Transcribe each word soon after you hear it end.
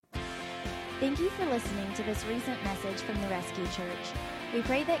Thank you for listening to this recent message from the Rescue Church. We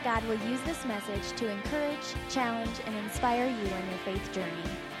pray that God will use this message to encourage, challenge, and inspire you in your faith journey.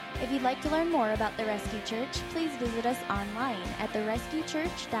 If you'd like to learn more about the Rescue Church, please visit us online at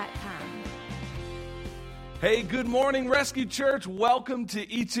therescuechurch.com. Hey, good morning, Rescue Church. Welcome to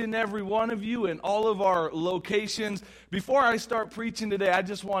each and every one of you in all of our locations. Before I start preaching today, I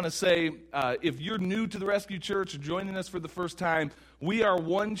just want to say, if you're new to the Rescue Church or joining us for the first time, we are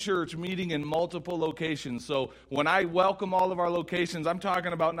one church meeting in multiple locations. So when I welcome all of our locations, I'm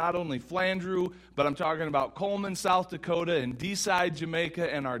talking about not only Flandreau, but I'm talking about Coleman, South Dakota, and D-Side,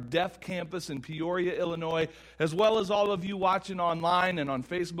 Jamaica, and our Deaf campus in Peoria, Illinois, as well as all of you watching online and on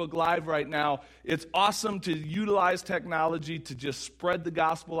Facebook Live right now. It's awesome to utilize technology to just spread the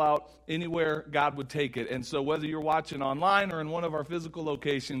gospel out anywhere God would take it. And so whether you're watching online or in one of our physical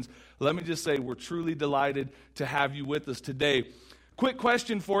locations, let me just say we're truly delighted to have you with us today. Quick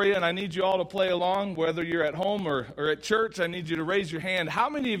question for you, and I need you all to play along, whether you're at home or at church. I need you to raise your hand. How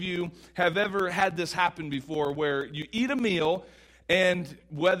many of you have ever had this happen before, where you eat a meal, and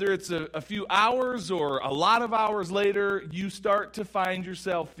whether it's a few hours or a lot of hours later, you start to find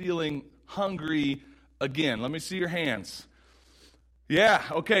yourself feeling hungry again? Let me see your hands. Yeah,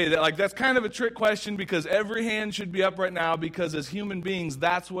 okay, that's kind of a trick question, because every hand should be up right now, because as human beings,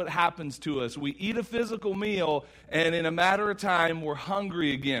 that's what happens to us. We eat a physical meal, and in a matter of time, we're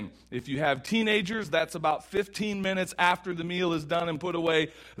hungry again. If you have teenagers, that's about 15 minutes after the meal is done and put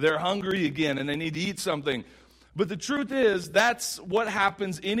away, they're hungry again, and they need to eat something. But the truth is, that's what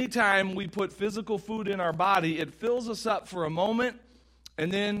happens anytime we put physical food in our body. It fills us up for a moment,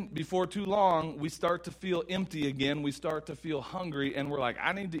 and then, before too long, we start to feel empty again. We start to feel hungry, and we're like,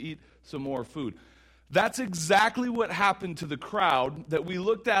 I need to eat some more food. That's exactly what happened to the crowd that we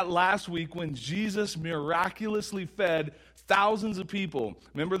looked at last week when Jesus miraculously fed thousands of people.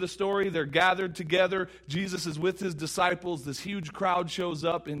 Remember the story? They're gathered together. Jesus is with his disciples. This huge crowd shows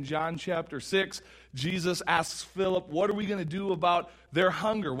up in John chapter 6. Jesus asks Philip, what are we going to do about their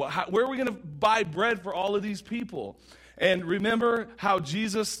hunger? Where are we going to buy bread for all of these people? And remember how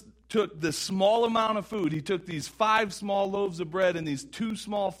Jesus took this small amount of food. He took these 5 small loaves of bread and these 2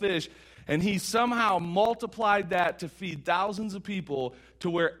 small fish, and he somehow multiplied that to feed thousands of people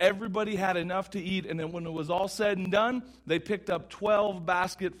to where everybody had enough to eat. And then when it was all said and done, they picked up 12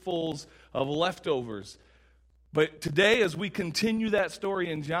 basketfuls of leftovers. But today, as we continue that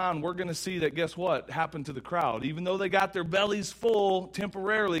story in John, we're going to see that, guess what happened to the crowd? Even though they got their bellies full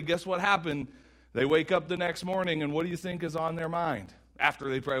temporarily, guess what happened? They wake up the next morning, and what do you think is on their mind? After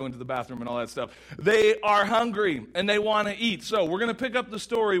they probably went to the bathroom and all that stuff. They are hungry, and they want to eat. So we're going to pick up the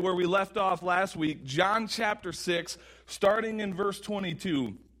story where we left off last week, John chapter 6, starting in verse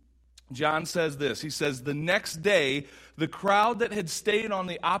 22. John says this. He says, the next day, the crowd that had stayed on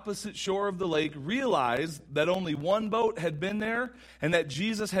the opposite shore of the lake realized that only one boat had been there, and that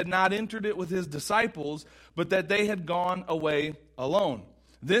Jesus had not entered it with his disciples, but that they had gone away alone.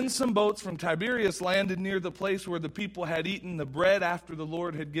 Then some boats from Tiberias landed near the place where the people had eaten the bread after the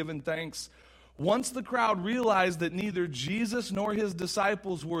Lord had given thanks. Once the crowd realized that neither Jesus nor his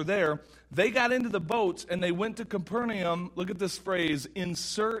disciples were there, they got into the boats and they went to Capernaum, look at this phrase, in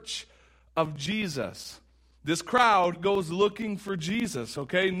search of Jesus. This crowd goes looking for Jesus,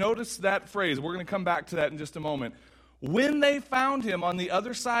 okay? Notice that phrase. We're going to come back to that in just a moment. When they found him on the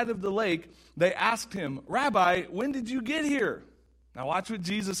other side of the lake, they asked him, Rabbi, when did you get here? Now watch what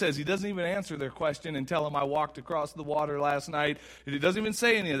Jesus says. He doesn't even answer their question and tell them I walked across the water last night. He doesn't even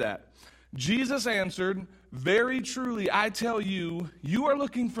say any of that. Jesus answered, very truly, I tell you, you are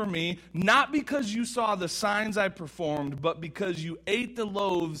looking for me, not because you saw the signs I performed, but because you ate the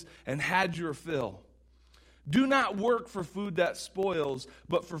loaves and had your fill. Do not work for food that spoils,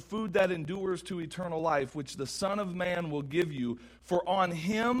 but for food that endures to eternal life, which the Son of Man will give you. For on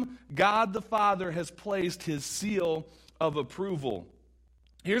him, God the Father has placed his seal of approval.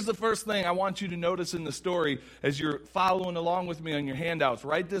 Here's the first thing I want you to notice in the story as you're following along with me on your handouts.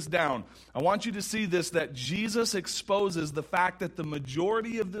 Write this down. I want you to see this, that Jesus exposes the fact that the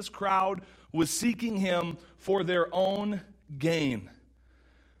majority of this crowd was seeking him for their own gain.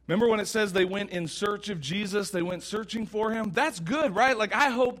 Remember when it says they went in search of Jesus, they went searching for him? That's good, right? Like, I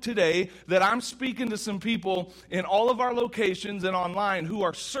hope today that I'm speaking to some people in all of our locations and online who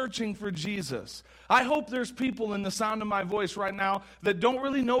are searching for Jesus. I hope there's people in the sound of my voice right now that don't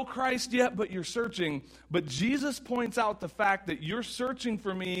really know Christ yet, but you're searching. But Jesus points out the fact that you're searching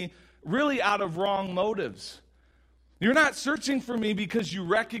for me really out of wrong motives. You're not searching for me because you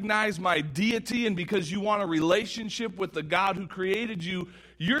recognize my deity and because you want a relationship with the God who created you.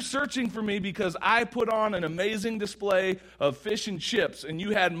 You're searching for me because I put on an amazing display of fish and chips, and you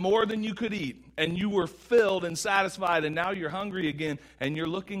had more than you could eat, and you were filled and satisfied, and now you're hungry again, and you're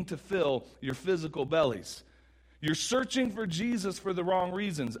looking to fill your physical bellies. You're searching for Jesus for the wrong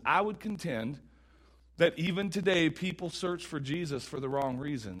reasons. I would contend that even today, people search for Jesus for the wrong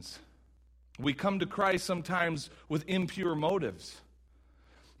reasons. We come to Christ sometimes with impure motives.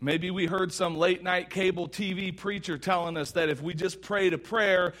 Maybe we heard some late-night cable TV preacher telling us that if we just prayed a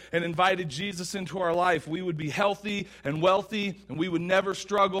prayer and invited Jesus into our life, we would be healthy and wealthy, and we would never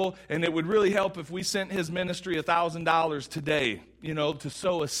struggle, and it would really help if we sent his ministry $1,000 today, to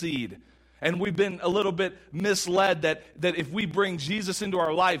sow a seed. And we've been a little bit misled that if we bring Jesus into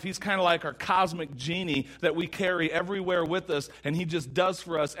our life, he's kind of like our cosmic genie that we carry everywhere with us, and he just does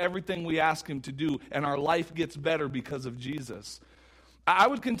for us everything we ask him to do, and our life gets better because of Jesus. I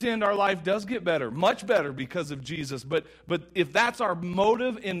would contend our life does get better, much better because of Jesus. But if that's our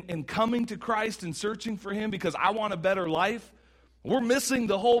motive in coming to Christ and searching for him because I want a better life, we're missing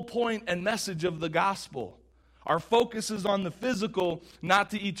the whole point and message of the gospel. Our focus is on the physical, not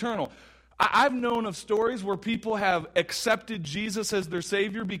the eternal. I've known of stories where people have accepted Jesus as their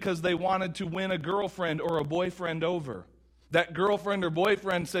Savior because they wanted to win a girlfriend or a boyfriend over. That girlfriend or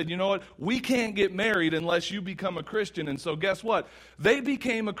boyfriend said, you know what, we can't get married unless you become a Christian. And so guess what? They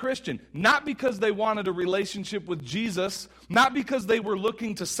became a Christian, not because they wanted a relationship with Jesus, not because they were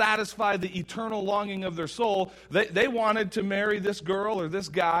looking to satisfy the eternal longing of their soul. They wanted to marry this girl or this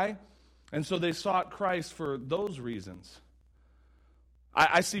guy, and so they sought Christ for those reasons.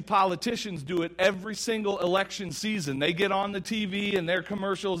 I see politicians do it every single election season. They get on the TV and their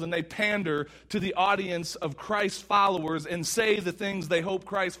commercials and they pander to the audience of Christ followers and say the things they hope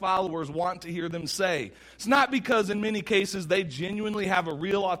Christ followers want to hear them say. It's not because in many cases they genuinely have a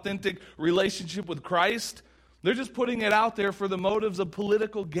real authentic relationship with Christ. They're just putting it out there for the motives of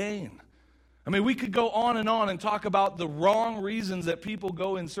political gain. I mean, we could go on and talk about the wrong reasons that people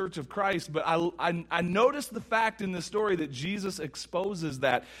go in search of Christ, but I noticed the fact in this story that Jesus exposes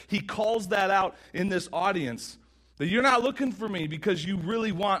that. He calls that out in this audience, that you're not looking for me because you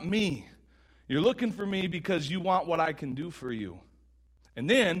really want me. You're looking for me because you want what I can do for you. And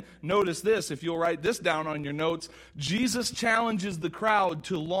then, notice this, if you'll write this down on your notes, Jesus challenges the crowd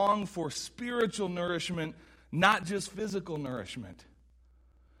to long for spiritual nourishment, not just physical nourishment.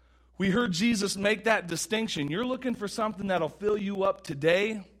 We heard Jesus make that distinction. You're looking for something that'll fill you up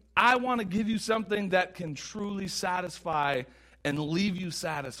today. I want to give you something that can truly satisfy and leave you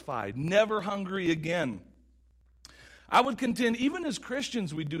satisfied, never hungry again. I would contend, even as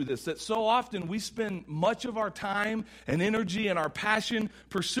Christians we do this, that so often we spend much of our time and energy and our passion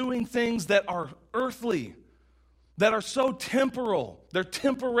pursuing things that are earthly, that are so temporal. They're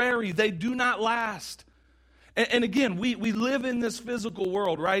temporary. They do not last. And again, we live in this physical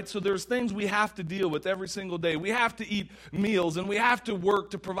world, right? So there's things we have to deal with every single day. We have to eat meals, and we have to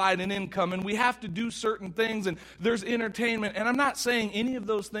work to provide an income, and we have to do certain things, and there's entertainment. And I'm not saying any of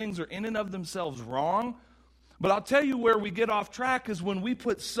those things are in and of themselves wrong, but I'll tell you where we get off track is when we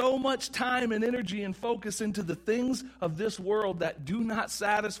put so much time and energy and focus into the things of this world that do not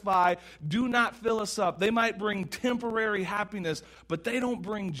satisfy, do not fill us up. They might bring temporary happiness, but they don't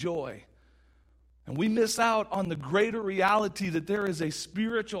bring joy. And we miss out on the greater reality that there is a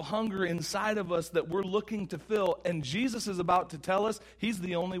spiritual hunger inside of us that we're looking to fill. And Jesus is about to tell us he's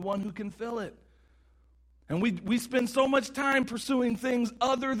the only one who can fill it. And we spend so much time pursuing things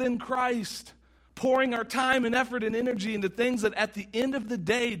other than Christ, pouring our time and effort and energy into things that at the end of the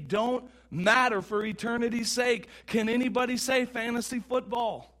day don't matter for eternity's sake. Can anybody say fantasy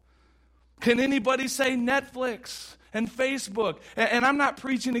football? Can anybody say Netflix and Facebook? And I'm not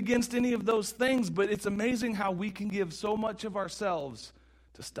preaching against any of those things, but it's amazing how we can give so much of ourselves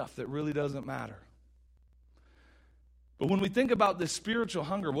to stuff that really doesn't matter. But when we think about this spiritual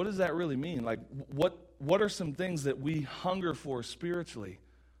hunger, what does that really mean? Like, what are some things that we hunger for spiritually?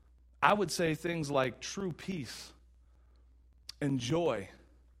 I would say things like true peace and joy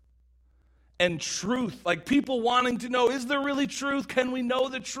and truth. Like people wanting to know, is there really truth? Can we know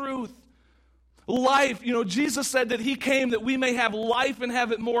the truth? Life, Jesus said that he came that we may have life and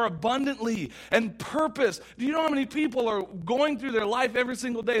have it more abundantly, and purpose. Do you know how many people are going through their life every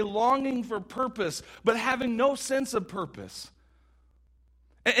single day longing for purpose, but having no sense of purpose?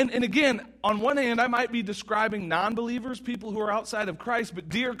 And again, on one hand, I might be describing non-believers, people who are outside of Christ, but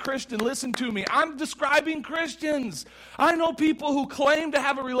dear Christian, listen to me. I'm describing Christians. I know people who claim to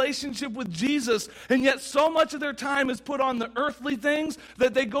have a relationship with Jesus, and yet so much of their time is put on the earthly things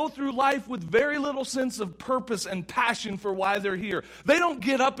that they go through life with very little sense of purpose and passion for why they're here. They don't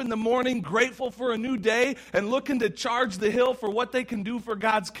get up in the morning grateful for a new day and looking to charge the hill for what they can do for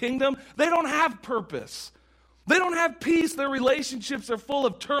God's kingdom. They don't have purpose. They don't have peace. Their relationships are full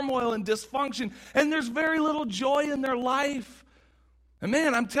of turmoil and dysfunction, and there's very little joy in their life. And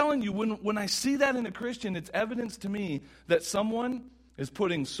man, I'm telling you, when I see that in a Christian, it's evidence to me that someone is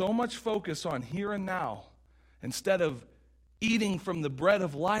putting so much focus on here and now instead of eating from the bread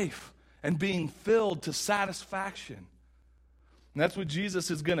of life and being filled to satisfaction. And that's what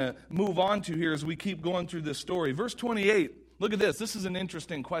Jesus is going to move on to here as we keep going through this story. Verse 28, look at this. This is an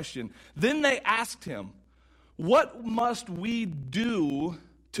interesting question. Then they asked him, "What must we do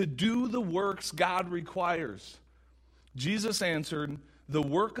to do the works God requires?" Jesus answered, "The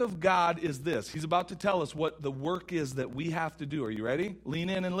work of God is this." He's about to tell us what the work is that we have to do. Are you ready? Lean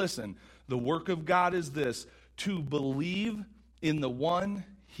in and listen. The work of God is this: to believe in the one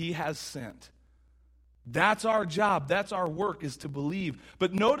he has sent. That's our job. That's our work, is to believe.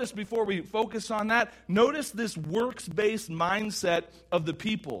 But notice, before we focus on that, notice this works-based mindset of the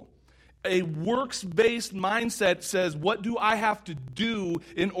people. A works-based mindset says, what do I have to do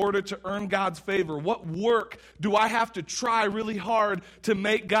in order to earn God's favor? What work do I have to try really hard to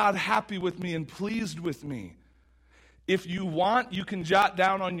make God happy with me and pleased with me? If you want, you can jot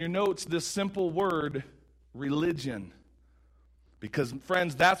down on your notes this simple word, religion. Because,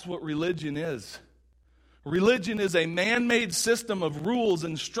 friends, that's what religion is. Religion is a man-made system of rules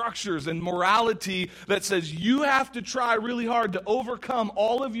and structures and morality that says you have to try really hard to overcome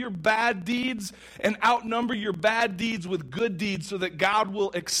all of your bad deeds and outnumber your bad deeds with good deeds so that God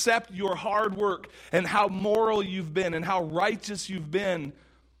will accept your hard work and how moral you've been and how righteous you've been.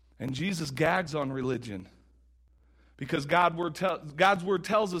 And Jesus gags on religion. Because God's word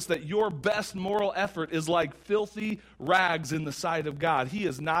tells us that your best moral effort is like filthy rags in the sight of God. He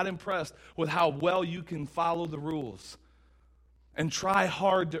is not impressed with how well you can follow the rules and try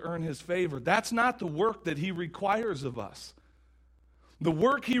hard to earn his favor. That's not the work that he requires of us. The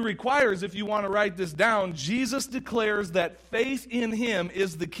work he requires, if you want to write this down, Jesus declares that faith in him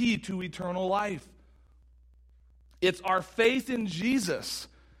is the key to eternal life. It's our faith in Jesus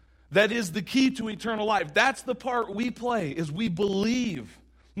that is the key to eternal life. That's the part we play, is we believe.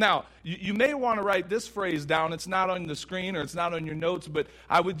 Now, you may want to write this phrase down. It's not on the screen or it's not on your notes, but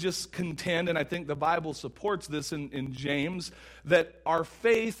I would just contend, and I think the Bible supports this in James, that our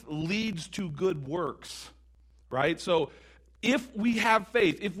faith leads to good works, right? So if we have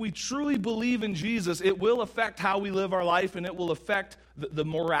faith, if we truly believe in Jesus, it will affect how we live our life, and it will affect the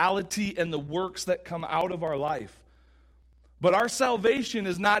morality and the works that come out of our life. But our salvation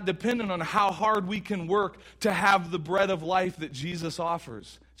is not dependent on how hard we can work to have the bread of life that Jesus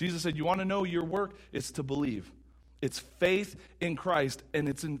offers. Jesus said, you want to know your work? It's to believe. It's faith in Christ, and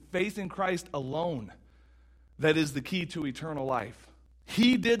it's in faith in Christ alone that is the key to eternal life.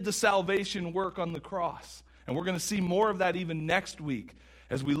 He did the salvation work on the cross, and we're going to see more of that even next week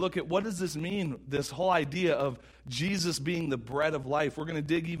as we look at what does this mean, this whole idea of Jesus being the bread of life. We're going to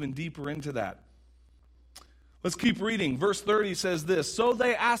dig even deeper into that. Let's keep reading. Verse 30 says this, "So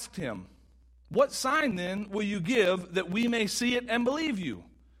they asked him, 'What sign then will you give that we may see it and believe you?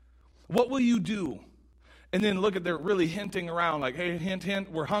 What will you do?' And then look at, they're really hinting around like, hey, hint,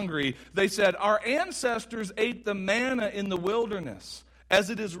 hint, we're hungry. They said, 'Our ancestors ate the manna in the wilderness. As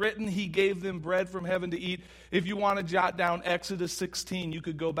it is written, he gave them bread from heaven to eat.'" If you want to jot down Exodus 16, you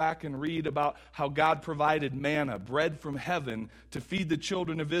could go back and read about how God provided manna, bread from heaven, to feed the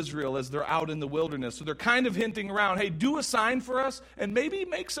children of Israel as they're out in the wilderness. So they're kind of hinting around, hey, do a sign for us and maybe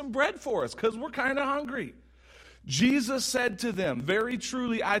make some bread for us because we're kind of hungry. Jesus said to them, "Very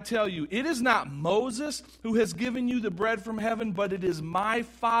truly I tell you, it is not Moses who has given you the bread from heaven, but it is my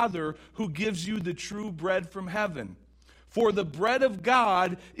Father who gives you the true bread from heaven. For the bread of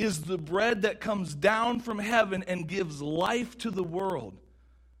God is the bread that comes down from heaven and gives life to the world."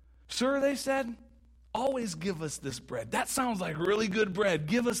 "Sir," they said, "always give us this bread. That sounds like really good bread.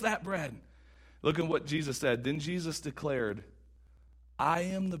 Give us that bread." Look at what Jesus said. Then Jesus declared, "I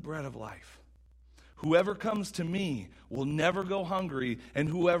am the bread of life. Whoever comes to me will never go hungry, and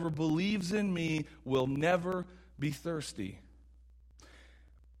whoever believes in me will never be thirsty."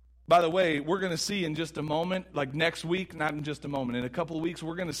 By the way, we're going to see in just a moment, like next week, not in just a moment, in a couple of weeks,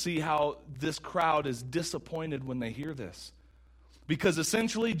 we're going to see how this crowd is disappointed when they hear this. Because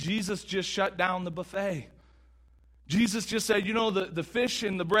essentially, Jesus just shut down the buffet. Jesus just said, the fish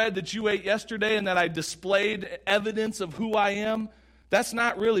and the bread that you ate yesterday and that I displayed evidence of who I am, that's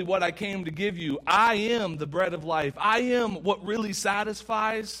not really what I came to give you. I am the bread of life. I am what really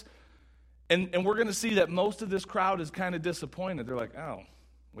satisfies. And we're going to see that most of this crowd is kind of disappointed. They're like, oh,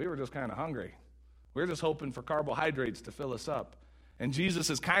 we were just kind of hungry. We're just hoping for carbohydrates to fill us up. And Jesus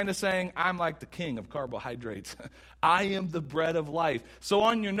is kind of saying, I'm like the king of carbohydrates. I am the bread of life. So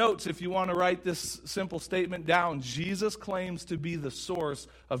on your notes, if you want to write this simple statement down, Jesus claims to be the source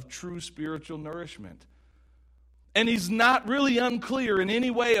of true spiritual nourishment. And he's not really unclear in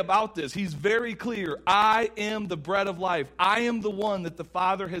any way about this. He's very clear. I am the bread of life. I am the one that the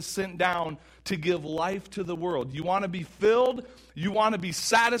Father has sent down to give life to the world. You want to be filled? You want to be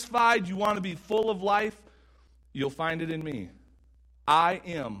satisfied? You want to be full of life? You'll find it in me. I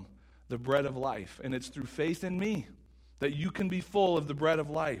am the bread of life, and it's through faith in me that you can be full of the bread of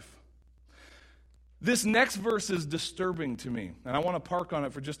life. This next verse is disturbing to me, and I want to park on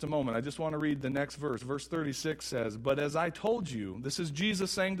it for just a moment. I just want to read the next verse. Verse 36 says, "But as I told you," this is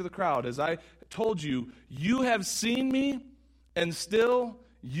Jesus saying to the crowd, "as I told you, you have seen me, and still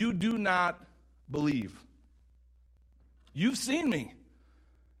you do not believe." You've seen me.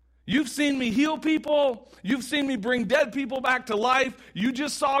 You've seen me heal people. You've seen me bring dead people back to life. You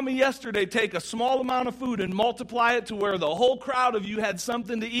just saw me yesterday take a small amount of food and multiply it to where the whole crowd of you had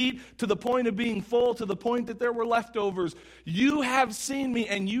something to eat, to the point of being full, to the point that there were leftovers. You have seen me,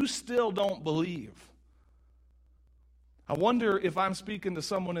 and you still don't believe. I wonder if I'm speaking to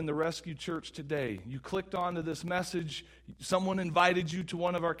someone in the Rescue Church today. You clicked onto this message. Someone invited you to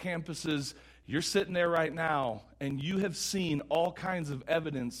one of our campuses. You're sitting there right now, and you have seen all kinds of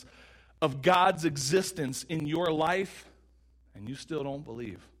evidence of God's existence in your life, and you still don't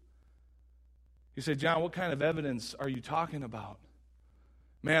believe. You say, John, what kind of evidence are you talking about?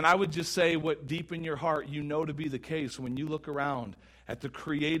 Man, I would just say what deep in your heart you know to be the case when you look around at the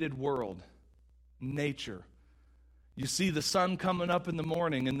created world, nature. You see the sun coming up in the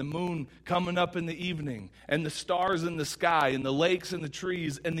morning and the moon coming up in the evening and the stars in the sky and the lakes and the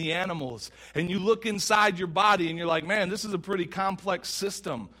trees and the animals. And you look inside your body and you're like, man, this is a pretty complex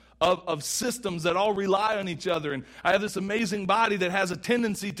system of systems that all rely on each other. And I have this amazing body that has a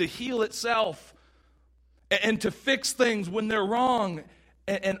tendency to heal itself and to fix things when they're wrong.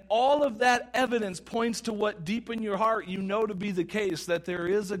 And all of that evidence points to what deep in your heart you know to be the case, that there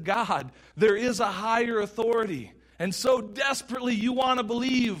is a God, there is a higher authority. And so desperately you want to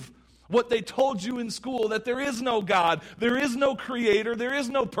believe what they told you in school, that there is no God, there is no creator, there is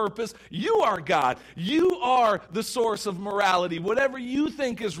no purpose. You are God. You are the source of morality. Whatever you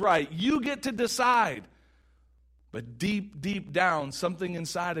think is right, you get to decide. But deep, deep down, something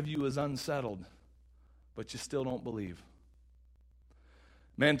inside of you is unsettled, but you still don't believe.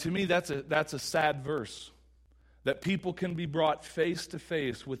 Man, to me, that's a sad verse, that people can be brought face to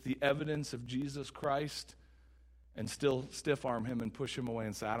face with the evidence of Jesus Christ and still stiff-arm him and push him away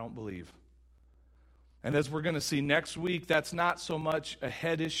and say, I don't believe. And as we're going to see next week, that's not so much a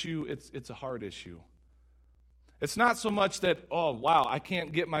head issue, it's a heart issue. It's not so much that, oh, wow, I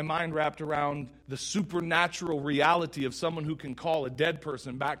can't get my mind wrapped around the supernatural reality of someone who can call a dead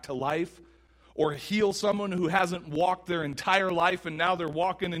person back to life or heal someone who hasn't walked their entire life and now they're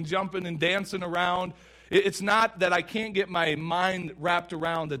walking and jumping and dancing around. It's not that I can't get my mind wrapped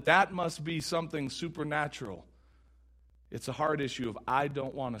around that must be something supernatural. It's a hard issue of I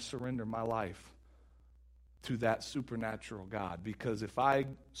don't want to surrender my life to that supernatural God, because if I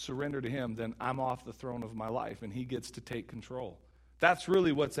surrender to him, then I'm off the throne of my life and he gets to take control. That's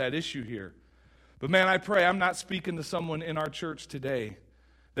really what's at issue here. But man, I pray I'm not speaking to someone in our church today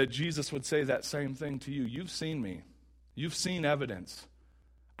that Jesus would say that same thing to you. You've seen me. You've seen evidence.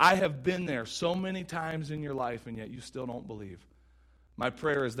 I have been there so many times in your life, and yet you still don't believe. My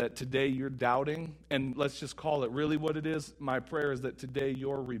prayer is that today you're doubting, and let's just call it really what it is. My prayer is that today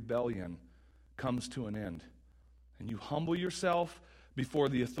your rebellion comes to an end, and you humble yourself before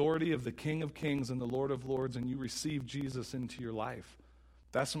the authority of the King of Kings and the Lord of Lords, and you receive Jesus into your life.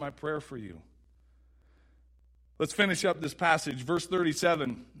 That's my prayer for you. Let's finish up this passage, verse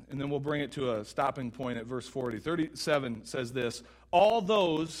 37, and then we'll bring it to a stopping point at verse 40. 37 says this, all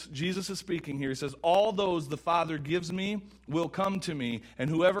those, Jesus is speaking here, he says, all those the Father gives me will come to me, and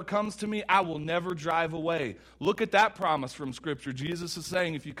whoever comes to me, I will never drive away. Look at that promise from Scripture. Jesus is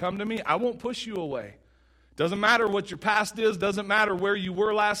saying, if you come to me, I won't push you away. Doesn't matter what your past is, doesn't matter where you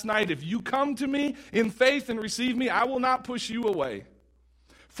were last night. If you come to me in faith and receive me, I will not push you away.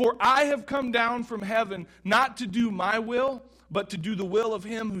 For I have come down from heaven not to do my will, but to do the will of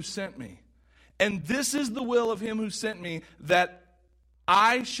him who sent me. And this is the will of him who sent me, that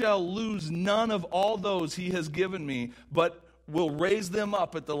I shall lose none of all those he has given me, but will raise them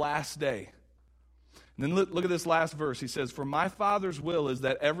up at the last day. And then look at this last verse. He says, for my Father's will is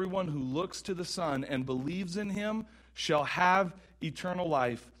that everyone who looks to the Son and believes in him shall have eternal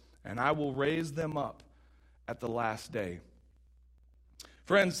life, and I will raise them up at the last day.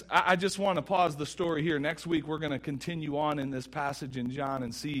 Friends, I just want to pause the story here. Next week, we're going to continue on in this passage in John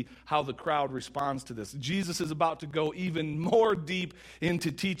and see how the crowd responds to this. Jesus is about to go even more deep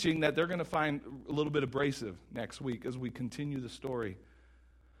into teaching that they're going to find a little bit abrasive next week as we continue the story.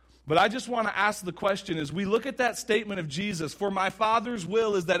 But I just want to ask the question as we look at that statement of Jesus, for my Father's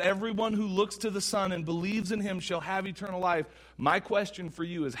will is that everyone who looks to the Son and believes in him shall have eternal life. My question for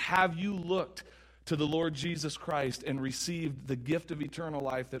you is, have you looked to the Lord Jesus Christ and received the gift of eternal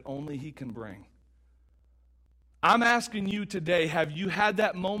life that only he can bring? I'm asking you today, have you had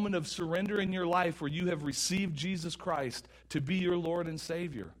that moment of surrender in your life where you have received Jesus Christ to be your Lord and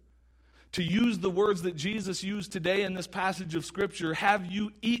Savior? To use the words that Jesus used today in this passage of Scripture, have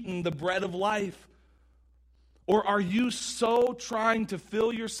you eaten the bread of life? Or are you so trying to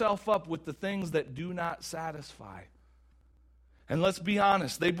fill yourself up with the things that do not satisfy? And let's be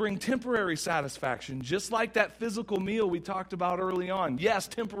honest, they bring temporary satisfaction, just like that physical meal we talked about early on. Yes,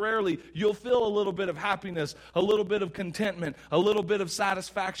 temporarily, you'll feel a little bit of happiness, a little bit of contentment, a little bit of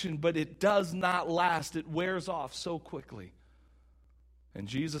satisfaction, but it does not last. It wears off so quickly. And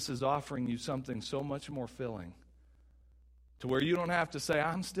Jesus is offering you something so much more filling, to where you don't have to say,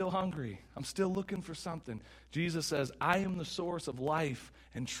 I'm still hungry, I'm still looking for something. Jesus says, I am the source of life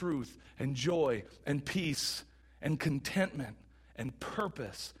and truth and joy and peace and contentment and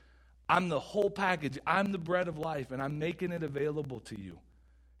purpose. I'm the whole package. I'm the bread of life, and I'm making it available to you.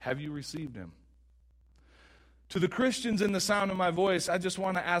 Have you received him? To the Christians in the sound of my voice, I just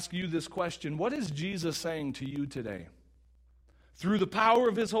want to ask you this question. What is Jesus saying to you today? Through the power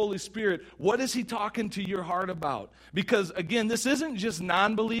of his Holy Spirit, what is he talking to your heart about? Because, again, this isn't just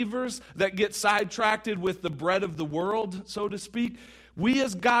non-believers that get sidetracked with the bread of the world, so to speak. We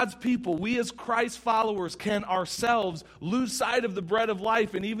as God's people, we as Christ followers can ourselves lose sight of the bread of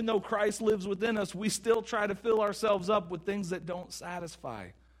life. And even though Christ lives within us, we still try to fill ourselves up with things that don't satisfy.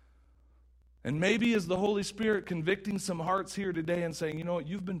 And maybe is the Holy Spirit convicting some hearts here today and saying, you know what,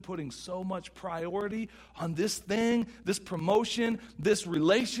 you've been putting so much priority on this thing, this promotion, this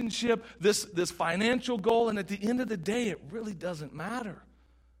relationship, this financial goal, and at the end of the day, it really doesn't matter.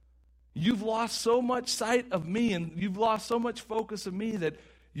 You've lost so much sight of me, and you've lost so much focus of me that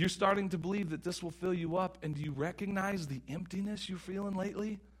you're starting to believe that this will fill you up. And do you recognize the emptiness you're feeling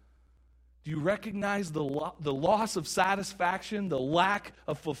lately? Do you recognize the loss of satisfaction, the lack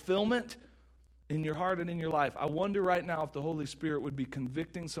of fulfillment in your heart and in your life? I wonder right now if the Holy Spirit would be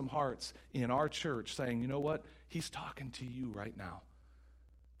convicting some hearts in our church saying, you know what? He's talking to you right now.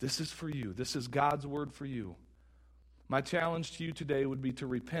 This is for you. This is God's word for you. My challenge to you today would be to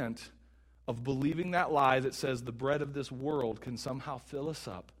repent of believing that lie that says the bread of this world can somehow fill us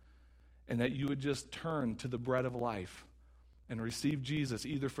up, and that you would just turn to the bread of life and receive Jesus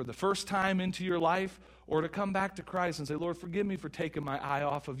either for the first time into your life or to come back to Christ and say, Lord, forgive me for taking my eye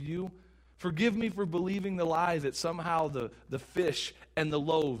off of you. Forgive me for believing the lie that somehow the fish and the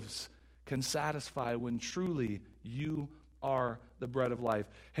loaves can satisfy when truly you are the bread of life.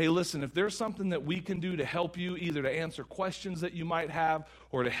 Hey, listen, if there's something that we can do to help you, either to answer questions that you might have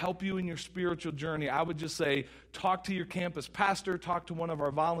or to help you in your spiritual journey, I would just say talk to your campus pastor, talk to one of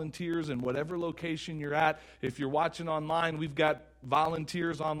our volunteers in whatever location you're at. If you're watching online, we've got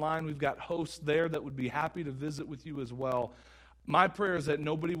volunteers online. We've got hosts there that would be happy to visit with you as well. My prayer is that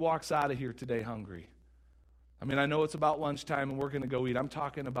nobody walks out of here today hungry. I mean, I know it's about lunchtime and we're going to go eat. I'm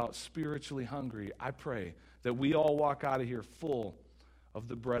talking about spiritually hungry. I pray that we all walk out of here full of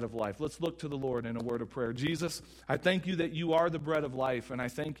the bread of life. Let's look to the Lord in a word of prayer. Jesus, I thank you that you are the bread of life, and I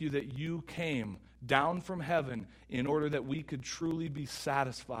thank you that you came down from heaven in order that we could truly be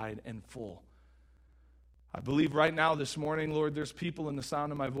satisfied and full. I believe right now this morning, Lord, there's people in the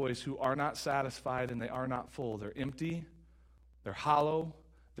sound of my voice who are not satisfied and they are not full. They're empty, they're hollow,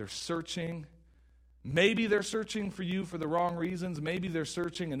 they're searching. Maybe they're searching for you for the wrong reasons. Maybe they're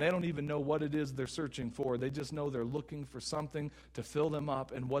searching and they don't even know what it is they're searching for. They just know they're looking for something to fill them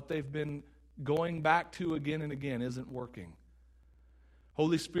up, and what they've been going back to again and again isn't working.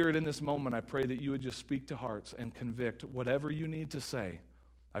 Holy Spirit, in this moment, I pray that you would just speak to hearts and convict whatever you need to say.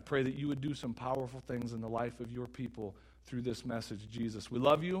 I pray that you would do some powerful things in the life of your people through this message, Jesus. We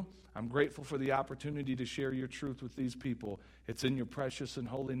love you. I'm grateful for the opportunity to share your truth with these people. It's in your precious and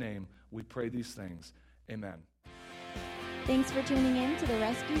holy name we pray these things. Amen. Thanks for tuning in to the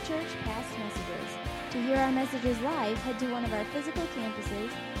Rescue Church Past Messages. To hear our messages live, head to one of our physical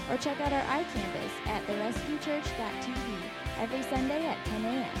campuses or check out our iCampus at therescuechurch.tv every Sunday at 10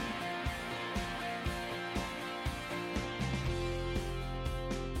 a.m.